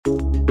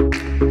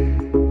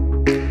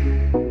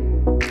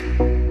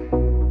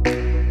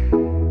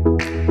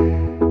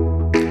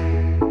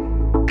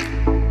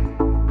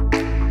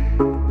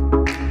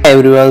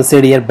everyone,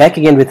 Sid here back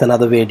again with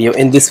another video.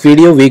 In this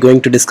video we're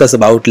going to discuss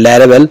about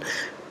Laravel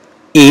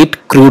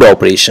 8 CRUD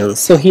operations.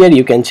 So here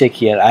you can check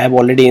here, I have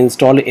already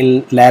installed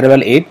in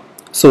Laravel 8.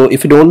 So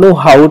if you don't know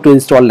how to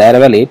install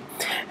Laravel 8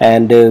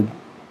 and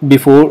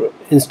before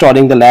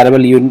installing the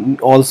Laravel, you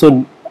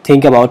also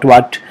think about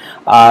what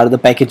are the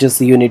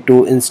packages you need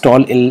to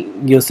install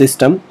in your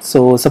system.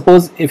 So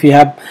suppose if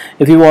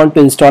you want to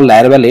install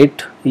Laravel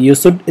 8, you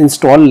should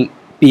install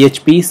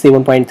PHP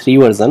 7.3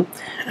 version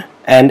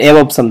and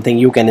above something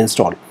you can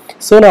install.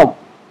 So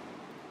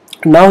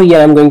now here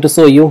I'm going to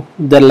show you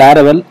the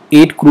Laravel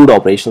 8 CRUD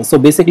operations. So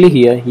basically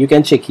here you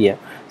can check here.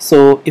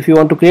 So if you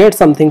want to create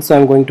something, so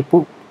I'm going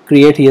to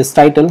create here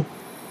title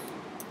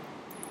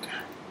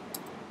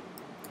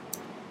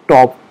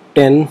top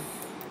 10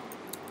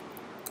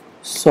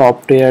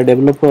 software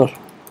developer.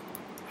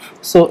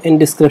 So in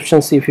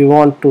descriptions, if you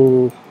want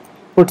to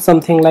put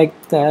something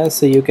like that,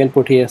 so you can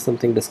put here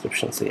something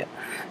descriptions here.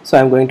 So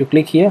I'm going to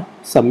click here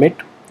submit.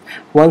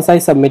 Once I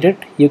submit it,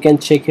 you can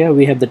check here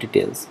we have the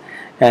details,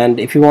 and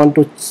if you want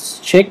to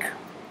check,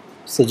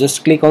 so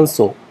just click on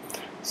show.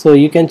 So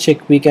you can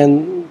check, we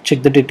can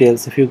check the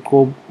details. If you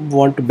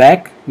want to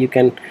back, you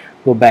can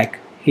go back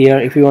here.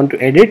 If you want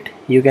to edit,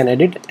 you can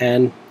edit,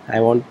 and I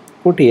want to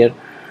put here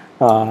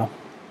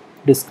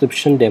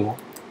description demo,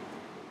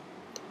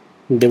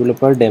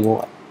 developer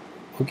demo.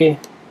 Okay,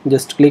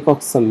 just click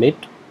on submit.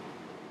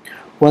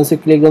 Once you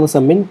click on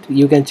submit,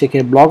 you can check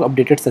a blog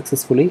updated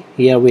successfully.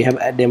 Here we have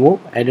a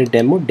demo, added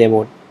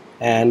demo,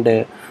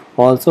 and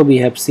also we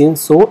have seen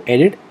so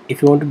edit.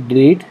 If you want to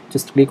delete,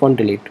 just click on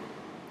delete.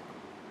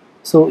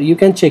 So you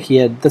can check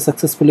here the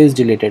successfully is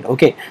deleted.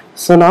 Okay,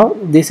 so now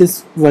this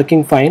is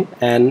working fine,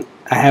 and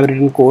I have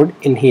written code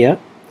in here.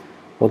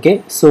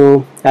 Okay,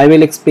 so I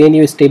will explain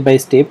you step by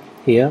step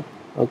here.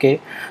 Okay,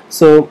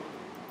 so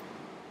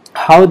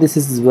how this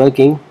is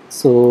working,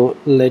 so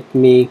let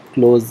me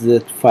close the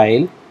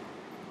file.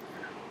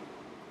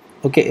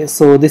 Okay,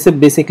 so this is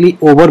basically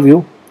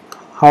overview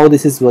how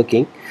this is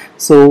working.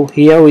 So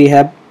here we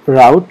have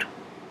route,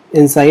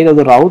 inside of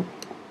the route.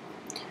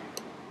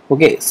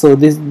 Okay, so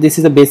this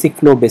is a basic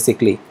flow,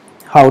 basically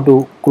how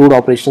to CRUD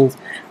operations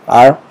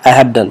are I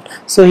have done.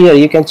 So here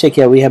you can check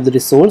here we have the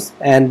resource,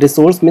 and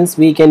resource means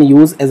we can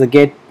use as a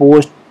get,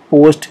 post,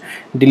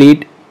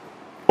 delete,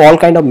 all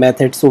kind of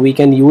methods, so we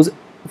can use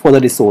for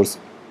the resource.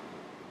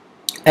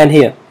 And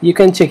here you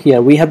can check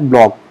here we have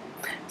block.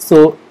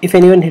 So if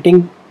anyone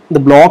hitting the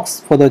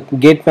blocks for the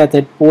get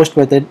method, post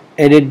method,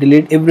 edit,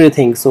 delete,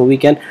 everything, so we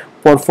can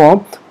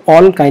perform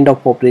all kind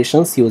of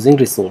operations using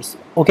resource.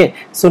 Okay,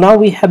 so now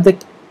we have the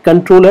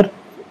controller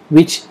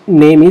which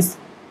name is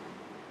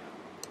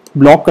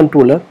block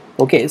controller.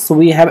 Okay, so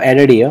we have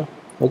added here.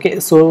 Okay,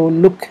 so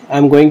look,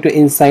 I'm going to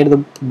inside the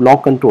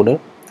block controller.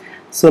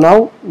 So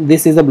now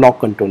this is a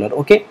block controller.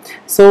 Okay,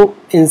 so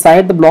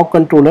inside the block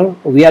controller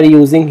we are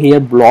using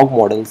here block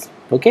models.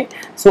 Okay,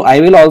 so I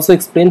will also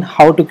explain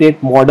how to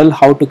create model,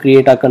 how to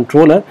create a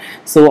controller.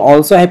 So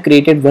also I have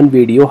created one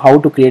video how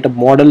to create a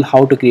model,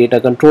 how to create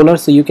a controller,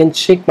 so you can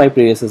check my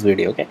previous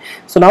video. Okay,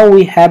 so now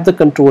we have the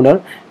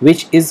controller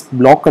which is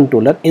block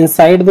controller.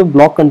 Inside the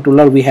block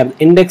controller we have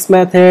index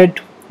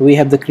method, we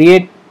have the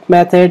create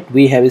method,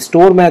 we have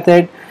store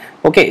method.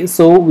 Okay,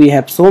 so we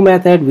have show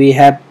method, we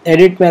have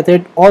edit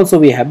method, also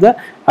we have the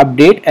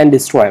update and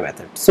destroy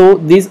method. So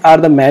these are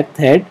the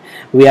method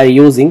we are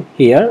using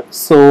here.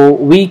 So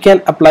we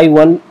can apply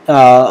one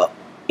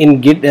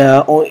in git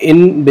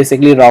in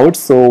basically routes.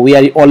 So we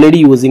are already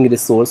using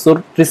resource.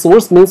 So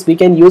resource means we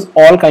can use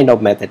all kind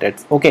of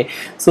methods. Okay,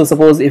 so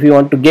suppose if you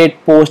want to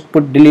get, post,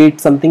 put,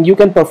 delete something, you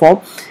can perform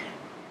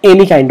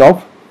any kind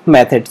of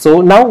method.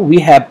 So now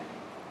we have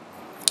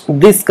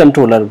this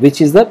controller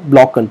which is the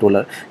block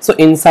controller. So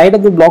inside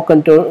of the block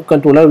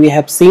controller we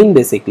have seen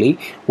basically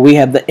we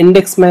have the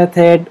index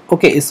method.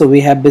 Okay, so we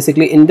have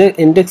basically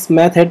index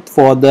method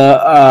for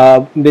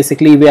the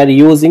basically we are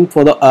using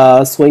for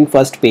the showing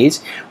first page,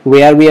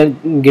 where we are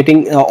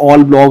getting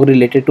all blog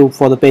related to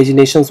for the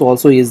pagination, so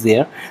also is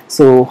there.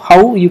 So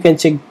how you can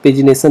check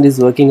pagination is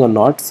working or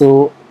not,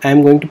 so I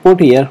am going to put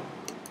here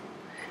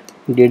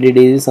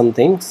DDD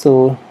something.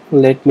 So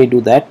let me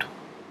do that,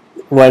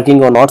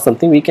 working or not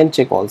something we can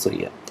check also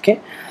here. Okay,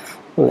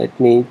 let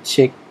me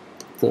check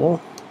the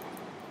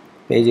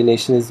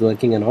pagination is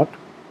working or not.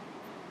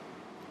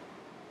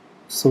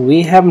 So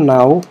we have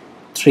now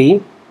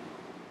 3,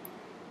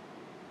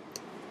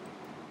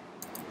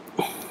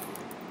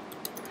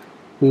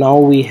 now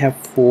we have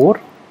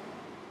 4.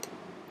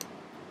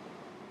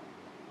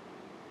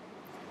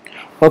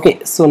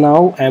 Okay, so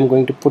now I am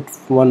going to put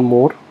one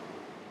more,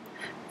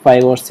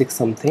 5 or 6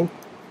 something.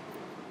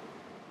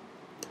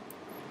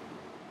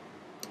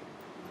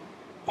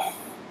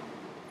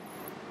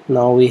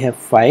 Now we have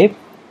 5.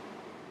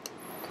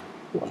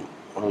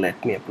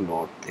 Let me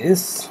upload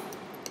this.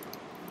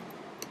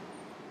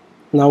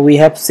 Now we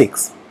have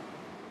 6.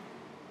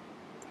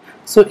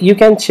 So you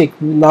can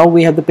check, now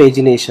we have the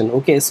pagination.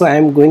 Okay, so I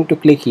am going to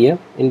click here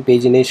in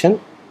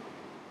pagination.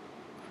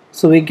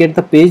 So we get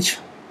the page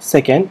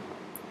second,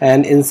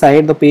 and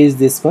inside the page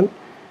this one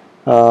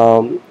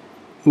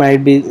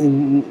might be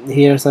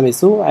here some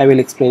issue. I will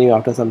explain you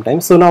after some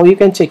time. So now you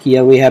can check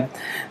here, we have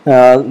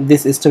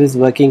this stuff is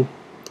working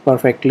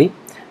perfectly.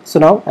 So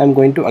now I'm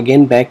going to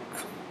again back.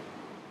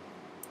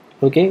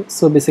 Okay,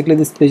 so basically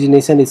this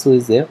pagination issue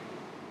is there,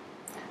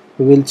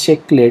 we will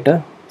check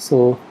later,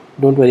 so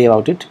don't worry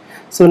about it.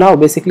 So now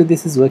basically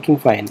this is working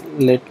fine.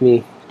 Let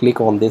me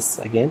click on this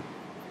again,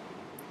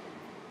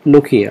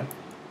 look here.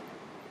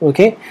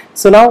 Okay,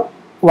 so now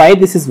why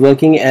this is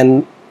working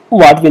and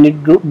what we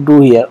need to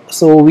do here.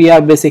 So we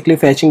are basically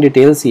fetching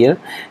details here,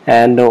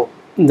 and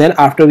then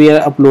after we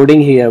are uploading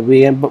here,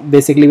 we are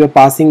basically we're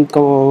passing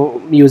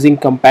using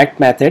compact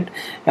method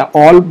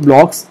all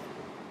blocks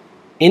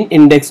in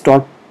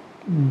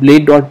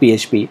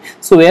index.blade.php.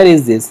 so where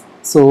is this?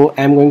 So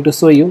I'm going to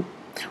show you.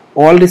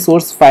 All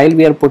resource file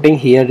we are putting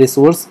here,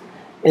 resource,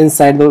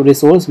 inside the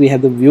resource we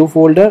have the view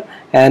folder,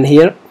 and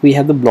here we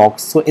have the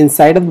blocks. So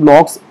inside of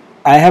blocks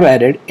I have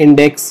added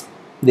index,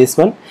 this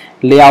one,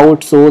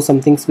 layout, so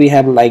some things we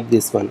have like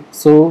this one.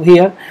 So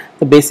here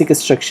the basic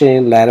structure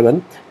in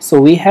Laravel. So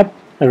we have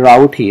a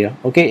route here.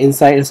 Okay,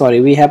 inside,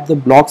 sorry, we have the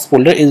blocks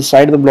folder.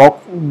 Inside the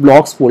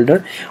blocks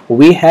folder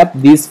we have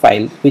this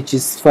file, which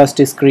is first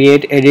is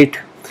create, edit,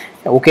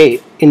 okay,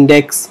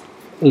 index,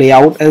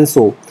 layout, and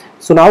so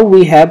now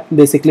we have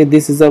basically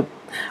this is a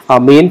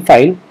main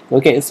file.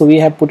 Okay, so we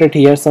have put it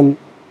here some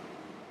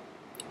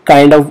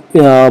kind of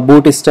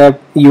bootstrap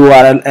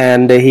URL,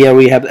 and here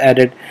we have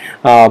added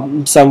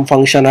some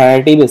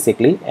functionality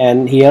basically,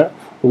 and here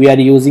we are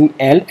using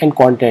L and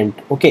content.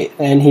 Okay,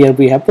 and here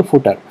we have the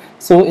footer.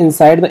 So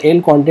inside the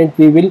L content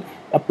we will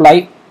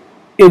apply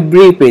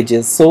every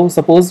pages. So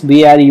suppose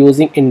we are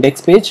using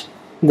index page,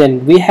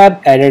 then we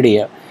have added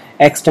here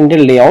extended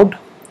layout.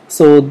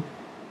 So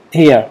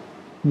here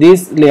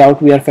this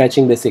layout we are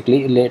fetching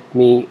basically. Let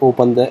me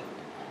open the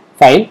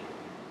file,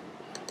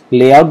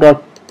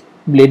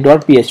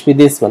 layout.blade.php,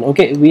 this one.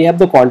 Okay, we have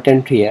the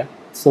content here.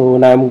 So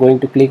now I'm going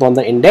to click on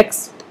the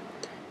index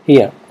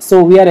here.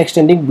 So we are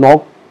extending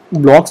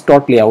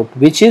blocks.layout,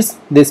 which is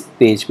this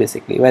page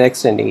basically we are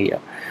extending here.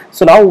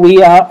 So now we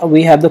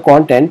have the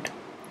content.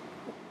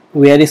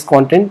 Where is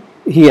content?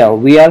 Here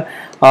we are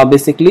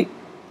basically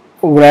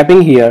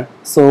wrapping here.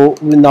 So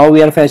now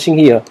we are fetching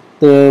here.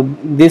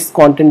 This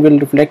content will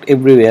reflect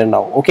everywhere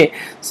now. Okay,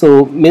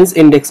 so means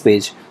index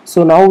page.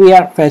 So now we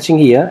are fetching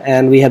here,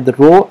 and we have the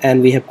row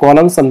and we have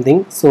column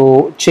something.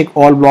 So check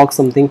all blocks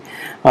something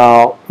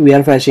we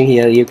are fetching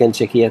here. You can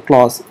check here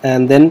clause,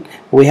 and then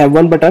we have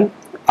one button.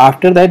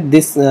 After that,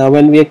 this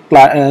when we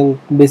are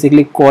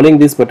basically calling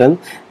this button,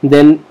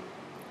 then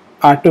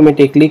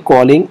automatically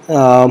calling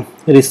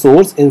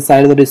resource.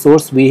 Inside the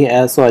resource we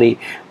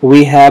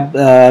have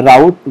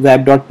route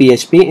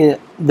web.php,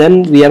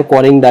 then we are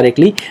calling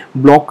directly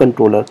block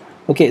controller.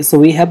 Okay, so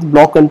we have the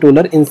block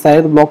controller.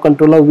 Inside the block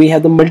controller we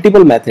have the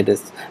multiple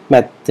methods.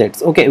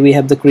 Okay, we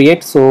have the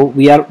create. So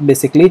we are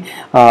basically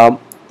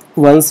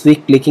once we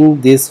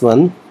clicking this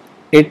one,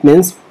 it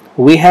means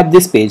we have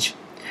this page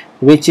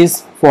which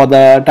is for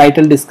the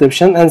title,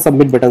 description, and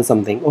submit button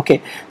something.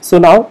 Okay, so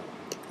now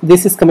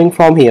this is coming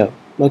from here.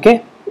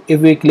 Okay,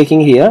 if we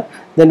clicking here,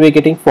 then we're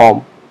getting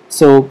form.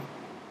 So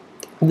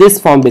this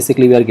form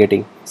basically we are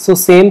getting. So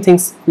same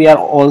things we are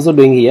also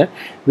doing here.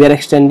 We are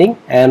extending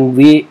and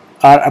we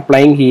are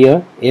applying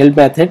here L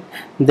method,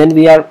 then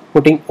we are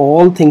putting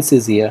all things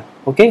is here.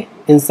 Okay,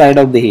 inside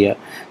of the here.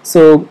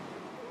 So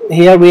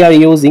here we are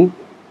using,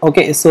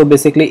 okay, so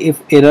basically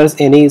if errors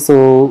any,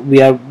 so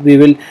we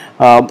will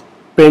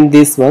print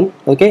this one.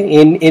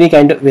 Okay, in any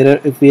kind of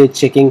error if we are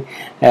checking,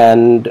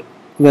 and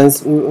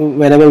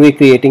whenever we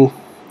creating,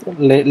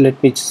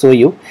 let me show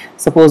you.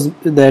 Suppose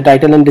the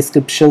title and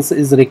descriptions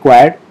is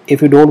required.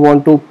 If you don't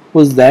want to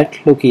push that,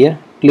 look here,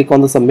 click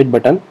on the submit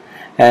button,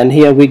 and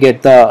here we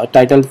get the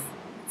title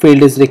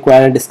field is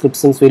required and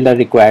descriptions field are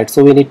required.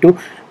 So we need to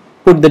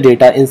put the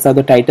data inside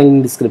the title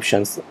and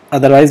descriptions,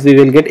 otherwise we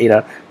will get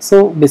error.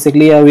 So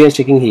basically we are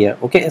checking here.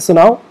 Okay, so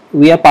now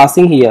we are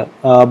passing here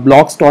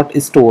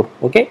blocks.store.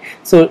 Okay,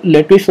 so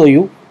let me show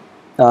you.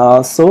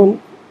 So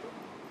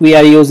we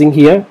are using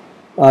here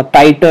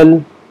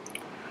title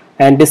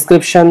and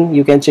description.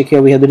 You can check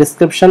here, we have the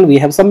description, we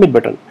have submit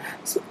button.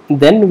 So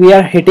then we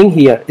are hitting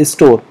here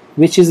store,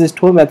 which is a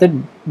store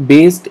method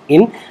based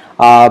in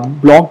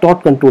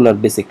block.controller.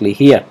 Basically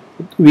here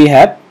we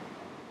have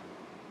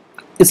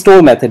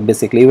store method,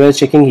 basically we are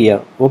checking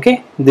here.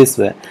 Okay, this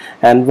way,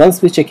 and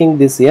once we checking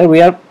this here,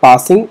 we are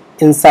passing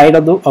inside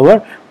of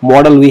our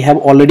model we have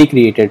already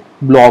created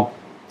block.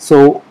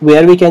 So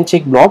where we can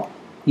check block,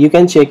 you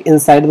can check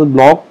inside of the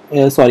block,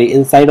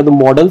 inside of the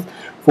models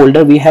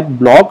folder we have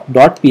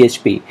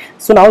block.php.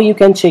 So now you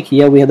can check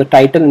here, we have the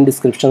title and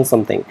description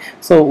something.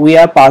 So we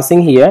are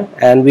passing here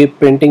and we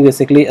printing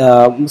basically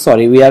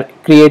we are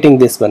creating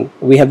this one.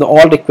 We have the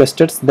all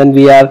requested, then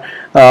we are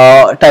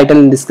title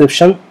and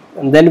description,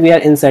 and then we are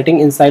inserting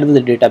inside of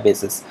the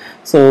databases.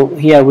 So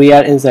here we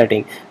are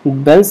inserting.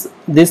 Once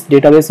this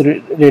database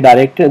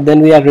redirected,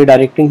 then we are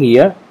redirecting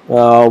here.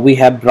 We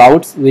have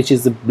routes, which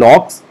is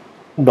blocks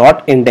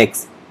dot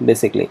index.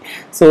 basically.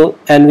 So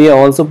and we are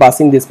also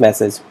passing this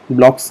message,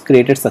 blocks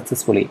created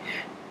successfully.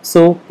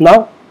 So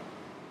now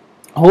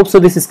hope so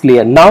this is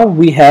clear. Now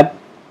we have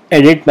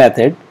edit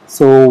method.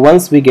 So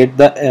once we get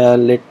the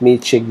let me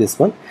check this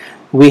one,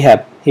 we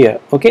have here,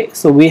 okay,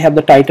 so we have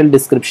the title,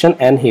 description,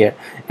 and here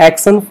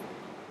action.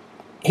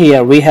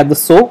 Here we have the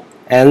show,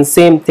 and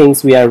same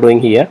things we are doing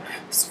here.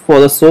 For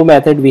the show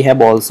method we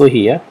have also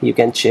here, you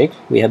can check,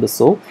 we have the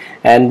show,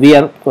 and we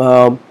are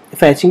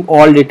fetching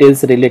all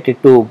details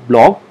related to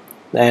blog,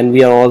 and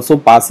we are also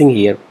passing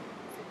here.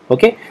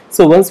 Okay,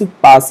 so once we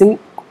passing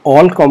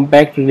all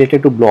compact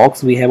related to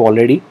blocks we have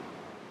already.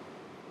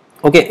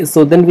 Okay,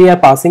 so then we are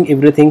passing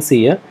everything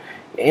here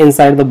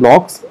inside the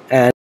blocks.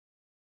 And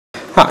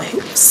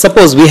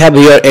suppose we have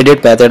here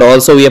edit method,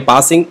 also we are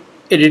passing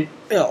edit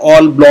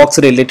all blocks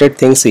related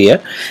things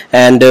here.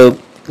 And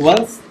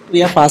once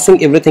we are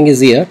passing everything is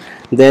here,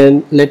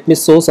 then let me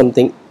show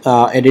something.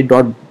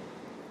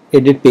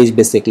 Edit page,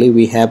 basically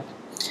we have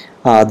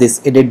this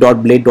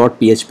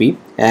edit.blade.php,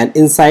 and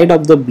inside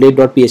of the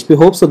blade.php,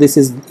 hope so this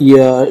is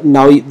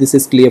now this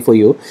is clear for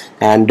you.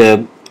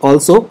 And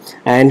also,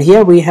 and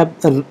here we have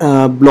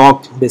a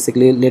block,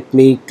 basically let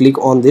me click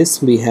on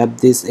this, we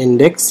have this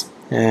index,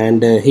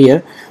 and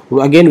here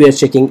again we are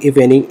checking if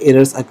any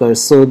errors occur.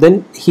 So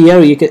then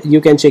here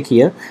you can check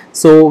here.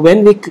 So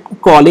when we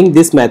calling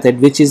this method,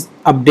 which is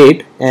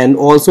update, and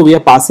also we are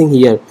passing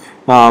here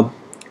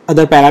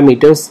other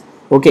parameters.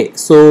 Okay,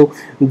 so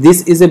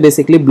this is a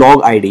basically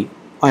blog ID,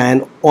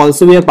 and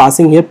also we are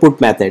passing here put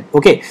method.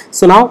 Okay,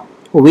 so now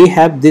we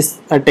have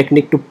this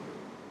technique to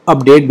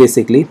update,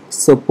 basically.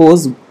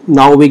 Suppose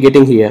now we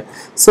getting here,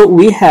 so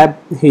we have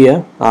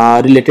here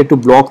related to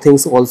blog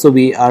things also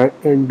we are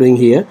doing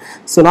here.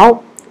 So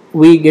now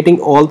we getting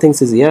all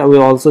things is here, we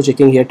are also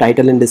checking here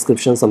title and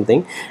description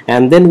something,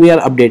 and then we are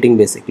updating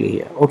basically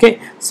here.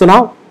 Okay, so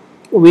now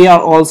we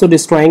are also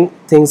destroying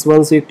things.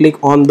 Once we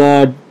click on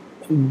the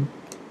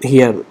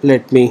here,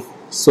 let me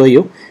show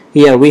you,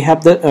 here we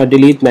have the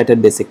delete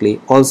method, basically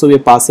also we are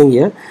passing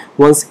here.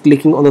 Once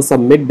clicking on the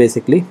submit,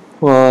 basically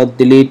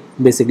delete,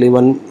 basically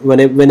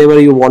whenever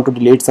you want to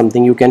delete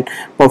something you can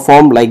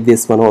perform like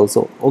this one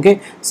also.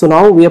 Okay, so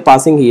now we are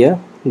passing here,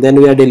 then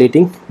we are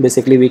deleting,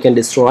 basically we can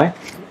destroy.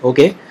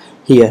 Okay,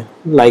 here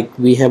like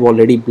we have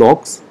already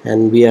blocks,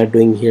 and we are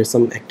doing here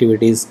some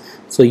activities,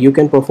 so you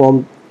can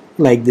perform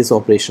like this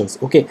operations.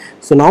 Okay,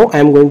 so now I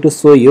am going to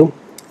show you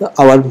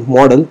our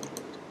model,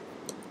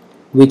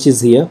 which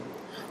is here.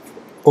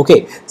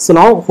 Okay, so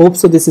now hope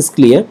so this is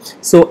clear.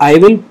 So I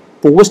will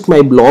post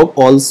my blog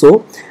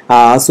also,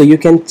 so you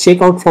can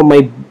check out from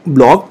my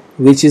blog,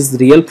 which is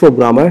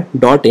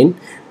realprogrammer.in.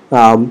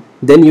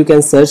 Then you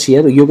can search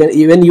here, you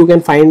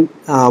can find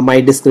my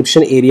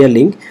description area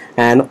link,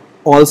 and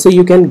also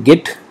you can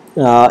get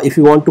if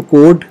you want to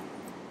code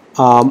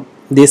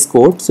this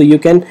code, so you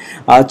can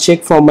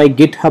check from my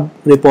GitHub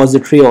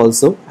repository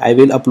also. I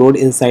will upload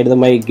inside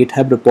my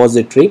GitHub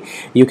repository.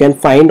 You can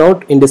find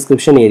out in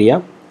description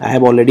area. I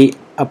have already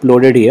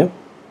uploaded here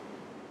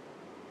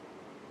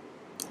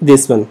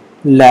this one,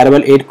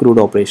 Laravel 8 CRUD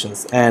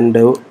operations. And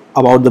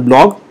about the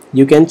blog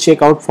you can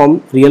check out from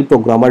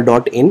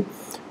realprogrammer.in.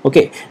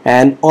 Okay,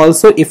 and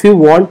also if you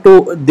want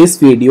to this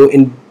video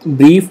in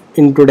brief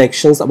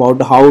introductions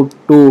about how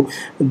to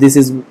this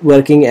is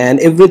working and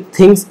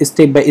everything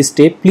step by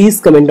step,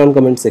 please comment on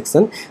comment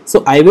section.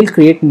 So I will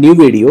create new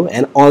video,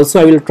 and also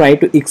I will try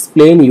to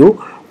explain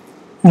you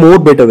more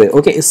better way.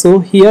 Okay, so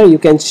here you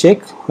can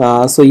check,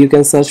 so you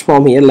can search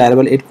from here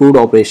Laravel 8 CRUD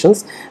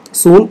operations.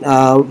 Soon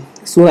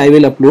I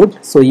will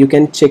upload, so you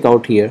can check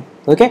out here.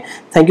 Okay,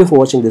 thank you for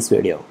watching this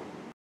video.